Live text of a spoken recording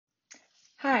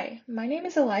Hi, my name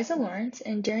is Eliza Lawrence,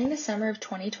 and during the summer of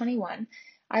 2021,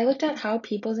 I looked at how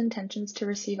people's intentions to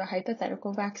receive a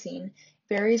hypothetical vaccine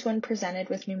varies when presented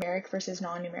with numeric versus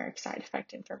non-numeric side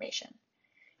effect information.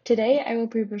 Today, I will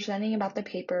be presenting about the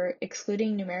paper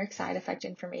Excluding Numeric Side Effect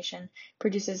Information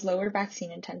Produces Lower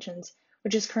Vaccine Intentions,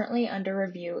 which is currently under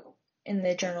review in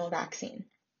the journal Vaccine.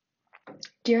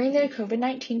 During the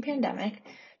COVID-19 pandemic,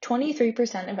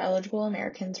 23% of eligible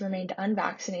Americans remained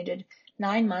unvaccinated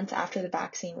 9 months after the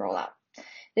vaccine rollout.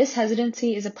 This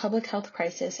hesitancy is a public health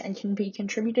crisis and can be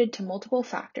contributed to multiple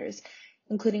factors,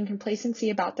 including complacency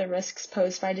about the risks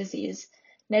posed by disease,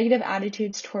 negative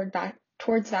attitudes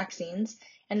towards vaccines,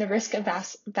 and the risk of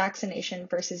vaccination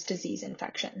versus disease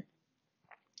infection.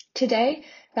 Today,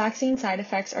 vaccine side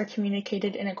effects are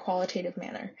communicated in a qualitative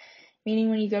manner, meaning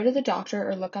when you go to the doctor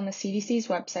or look on the CDC's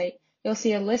website, you'll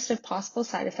see a list of possible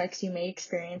side effects you may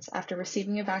experience after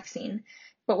receiving a vaccine,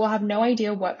 but we'll have no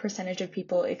idea what percentage of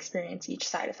people experience each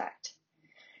side effect.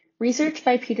 Research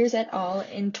by Peters et al.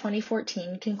 In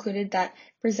 2014 concluded that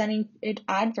presenting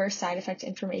adverse side effect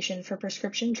information for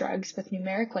prescription drugs with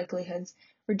numeric likelihoods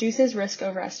reduces risk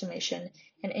overestimation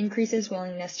and increases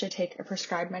willingness to take a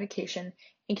prescribed medication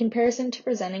in comparison to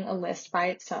presenting a list by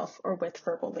itself or with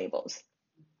verbal labels.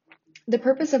 The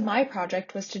purpose of my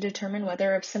project was to determine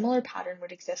whether a similar pattern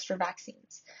would exist for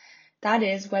vaccines. That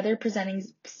is, whether presenting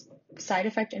side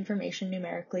effect information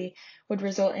numerically would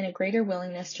result in a greater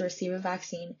willingness to receive a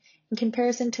vaccine in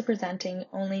comparison to presenting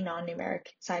only non-numeric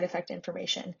side effect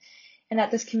information, and that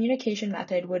this communication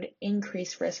method would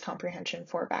increase risk comprehension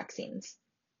for vaccines.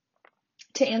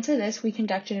 To answer this, we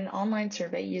conducted an online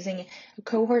survey using a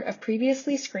cohort of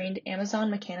previously screened Amazon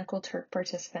Mechanical Turk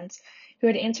participants who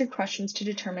had answered questions to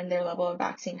determine their level of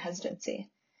vaccine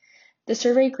hesitancy. The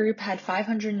survey group had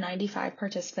 595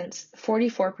 participants,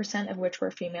 44% of which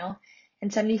were female,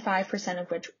 and 75%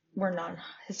 of which were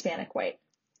non-Hispanic white.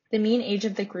 The mean age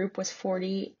of the group was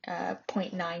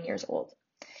 40.9 years old.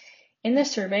 In the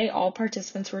survey, all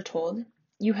participants were told,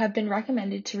 "You have been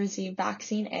recommended to receive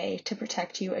vaccine A to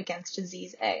protect you against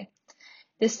disease A.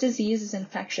 This disease is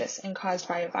infectious and caused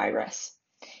by a virus.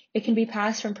 It can be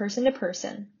passed from person to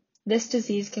person. This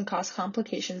disease can cause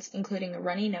complications including a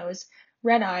runny nose,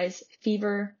 red eyes,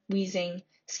 fever, wheezing,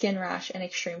 skin rash, and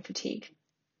extreme fatigue."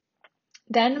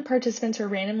 Then, participants were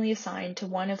randomly assigned to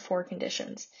one of 4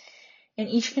 conditions. In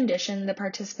each condition, the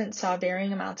participants saw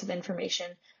varying amounts of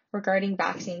information regarding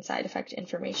vaccine side effect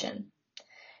information.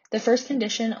 The first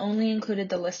condition only included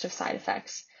the list of side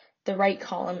effects, the right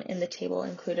column in the table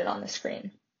included on the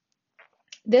screen.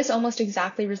 This almost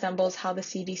exactly resembles how the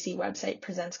CDC website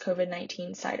presents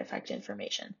COVID-19 side effect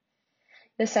information.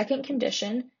 The second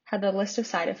condition had the list of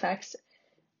side effects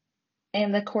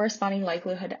and the corresponding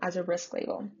likelihood as a risk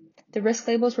label. The risk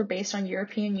labels were based on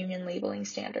European Union labeling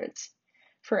standards.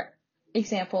 For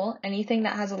example, anything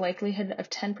that has a likelihood of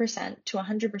 10% to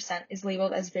 100% is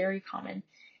labeled as very common,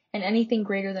 and anything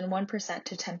greater than 1%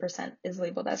 to 10% is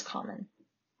labeled as common.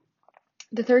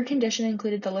 The third condition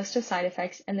included the list of side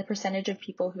effects and the percentage of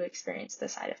people who experienced the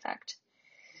side effect.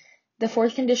 The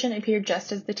fourth condition appeared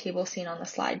just as the table seen on the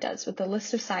slide does, with the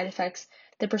list of side effects,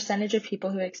 the percentage of people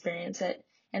who experience it,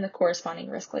 and the corresponding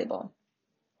risk label.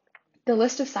 The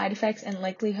list of side effects and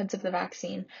likelihoods of the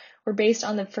vaccine were based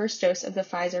on the first dose of the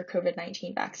Pfizer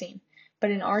COVID-19 vaccine, but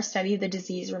in our study, the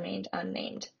disease remained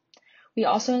unnamed. We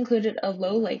also included a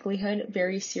low likelihood,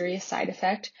 very serious side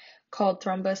effect called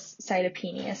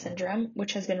thrombocytopenia syndrome,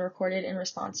 which has been recorded in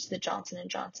response to the Johnson &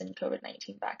 Johnson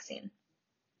COVID-19 vaccine.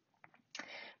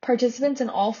 Participants in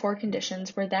all 4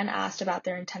 conditions were then asked about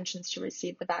their intentions to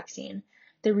receive the vaccine,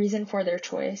 the reason for their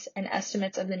choice, and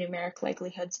estimates of the numeric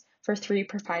likelihoods for 3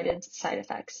 provided side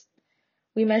effects.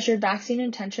 We measured vaccine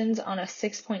intentions on a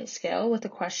 6-point scale with the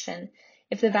question,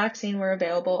 if the vaccine were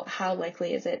available, how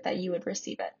likely is it that you would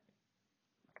receive it?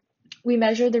 We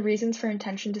measured the reasons for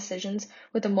intention decisions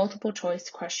with a multiple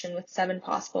choice question with 7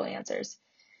 possible answers.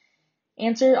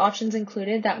 Answer options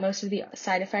included that most of the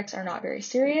side effects are not very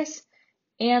serious,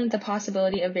 and the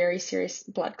possibility of very serious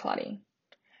blood clotting.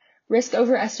 Risk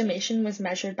overestimation was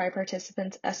measured by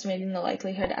participants estimating the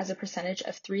likelihood as a percentage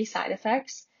of 3 side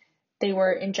effects. They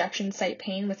were injection site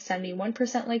pain with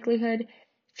 71% likelihood,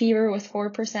 fever with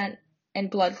 4%, and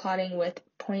blood clotting with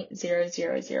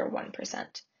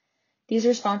 0.0001%. These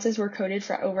responses were coded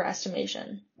for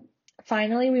overestimation.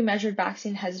 Finally, we measured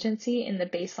vaccine hesitancy in the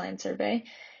baseline survey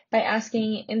by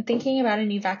asking, in thinking about a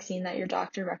new vaccine that your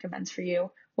doctor recommends for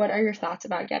you, what are your thoughts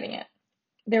about getting it?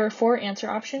 There were 4 answer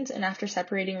options, and after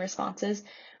separating responses,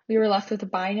 we were left with a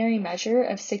binary measure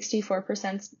of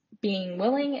 64% being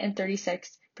willing and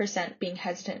 36% being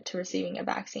hesitant to receiving a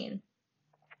vaccine.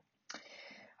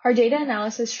 Our data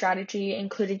analysis strategy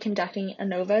included conducting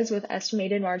ANOVAs with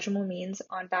estimated marginal means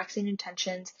on vaccine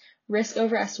intentions, risk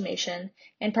overestimation,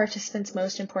 and participants'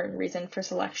 most important reason for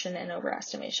selection and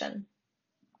overestimation.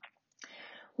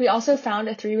 We also found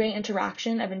a three-way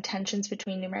interaction of intentions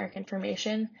between numeric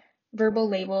information, verbal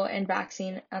label, and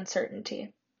vaccine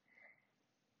uncertainty.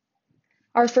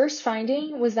 Our first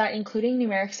finding was that including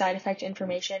numeric side effect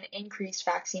information increased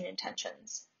vaccine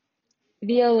intentions.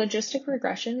 Via logistic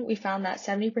regression, we found that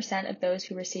 70% of those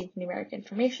who received numeric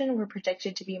information were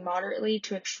predicted to be moderately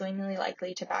to extremely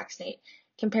likely to vaccinate,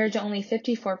 compared to only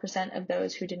 54% of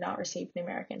those who did not receive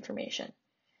numeric information.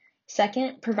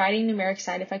 Second, providing numeric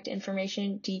side effect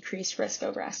information decreased risk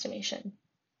overestimation.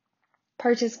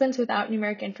 Participants without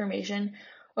numeric information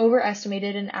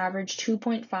overestimated an average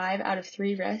 2.5 out of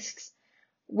 3 risks,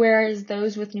 whereas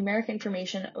those with numeric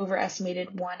information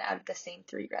overestimated 1 out of the same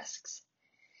 3 risks.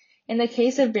 In the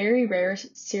case of very rare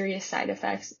serious side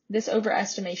effects, this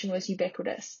overestimation was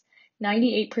ubiquitous.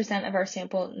 98% of our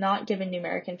sample not given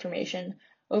numeric information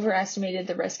overestimated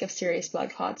the risk of serious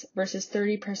blood clots versus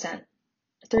 32%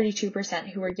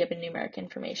 who were given numeric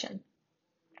information.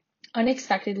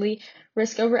 Unexpectedly,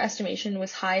 risk overestimation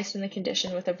was highest in the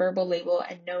condition with a verbal label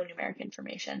and no numeric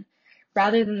information,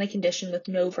 rather than the condition with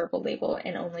no verbal label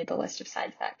and only the list of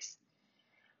side effects.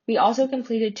 We also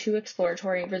completed 2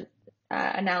 exploratory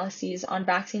analyses on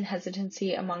vaccine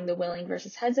hesitancy among the willing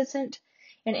versus hesitant,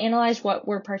 and analyzed what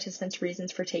were participants'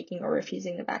 reasons for taking or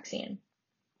refusing the vaccine.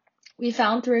 We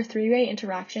found through a 3-way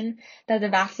interaction that the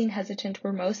vaccine hesitant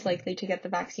were most likely to get the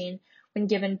vaccine when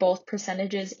given both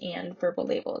percentages and verbal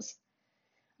labels.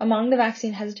 Among the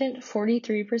vaccine hesitant,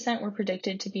 43% were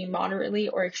predicted to be moderately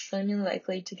or extremely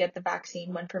likely to get the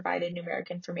vaccine when provided numeric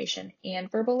information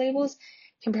and verbal labels,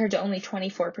 compared to only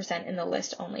 24% in the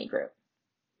list-only group.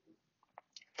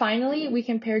 Finally, we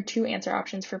compared 2 answer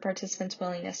options for participants'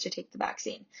 willingness to take the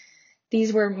vaccine.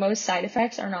 These were most side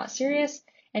effects are not serious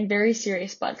and very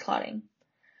serious blood clotting.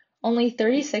 Only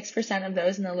 36% of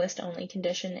those in the list-only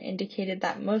condition indicated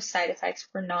that most side effects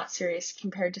were not serious,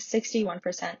 compared to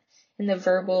 61% in the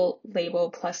verbal label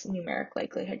plus numeric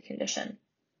likelihood condition.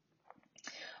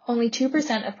 Only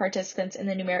 2% of participants in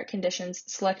the numeric conditions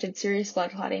selected serious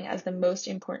blood clotting as the most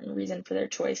important reason for their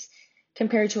choice,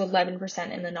 compared to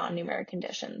 11% in the non-numeric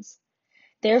conditions.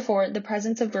 Therefore, the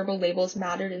presence of verbal labels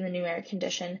mattered in the numeric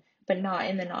condition, but not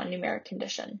in the non-numeric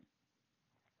condition.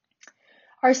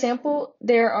 Our sample,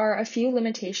 there are a few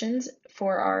limitations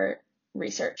for our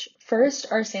research. First,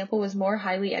 our sample was more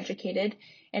highly educated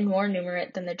and more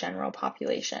numerate than the general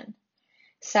population.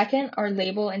 Second, our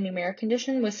label and numeric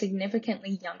condition was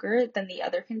significantly younger than the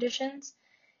other conditions.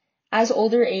 As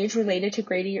older age related to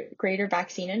greater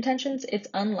vaccine intentions, it's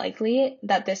unlikely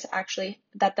that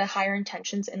the higher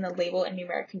intentions in the label and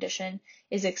numeric condition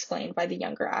is explained by the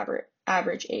younger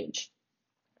average age.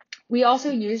 We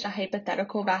also used a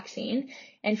hypothetical vaccine,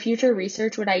 and future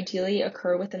research would ideally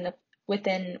occur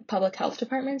within public health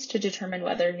departments to determine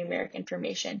whether numeric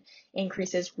information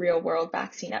increases real-world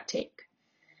vaccine uptake.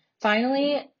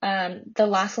 Finally, the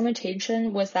last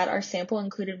limitation was that our sample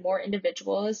included more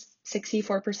individuals,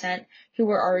 64%, who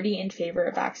were already in favor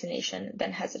of vaccination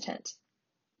than hesitant.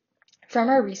 From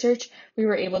our research, we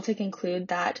were able to conclude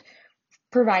that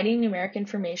providing numeric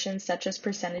information such as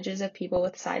percentages of people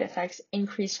with side effects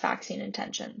increased vaccine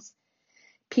intentions.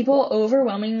 People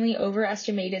overwhelmingly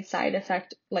overestimated side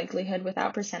effect likelihood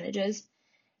without percentages,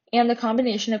 and the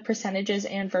combination of percentages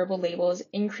and verbal labels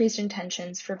increased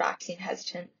intentions for vaccine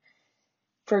hesitant,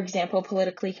 for example,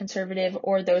 politically conservative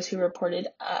or those who reported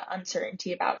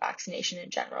uncertainty about vaccination in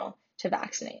general to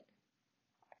vaccinate.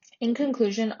 In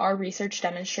conclusion, our research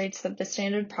demonstrates that the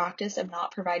standard practice of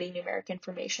not providing numeric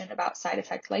information about side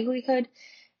effect likelihood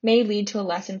may lead to a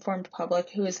less informed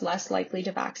public who is less likely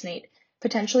to vaccinate,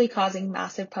 potentially causing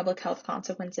massive public health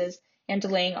consequences and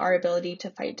delaying our ability to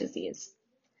fight disease.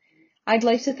 I'd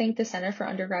like to thank the Center for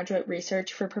Undergraduate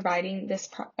Research for providing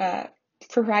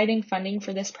funding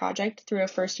for this project through a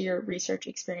first-year research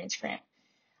experience grant.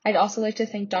 I'd also like to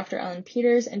thank Dr. Ellen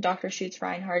Peters and Dr.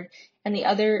 Schutz-Reinhard and the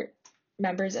other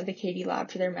members of the Katie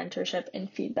Lab for their mentorship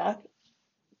and feedback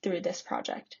through this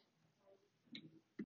project.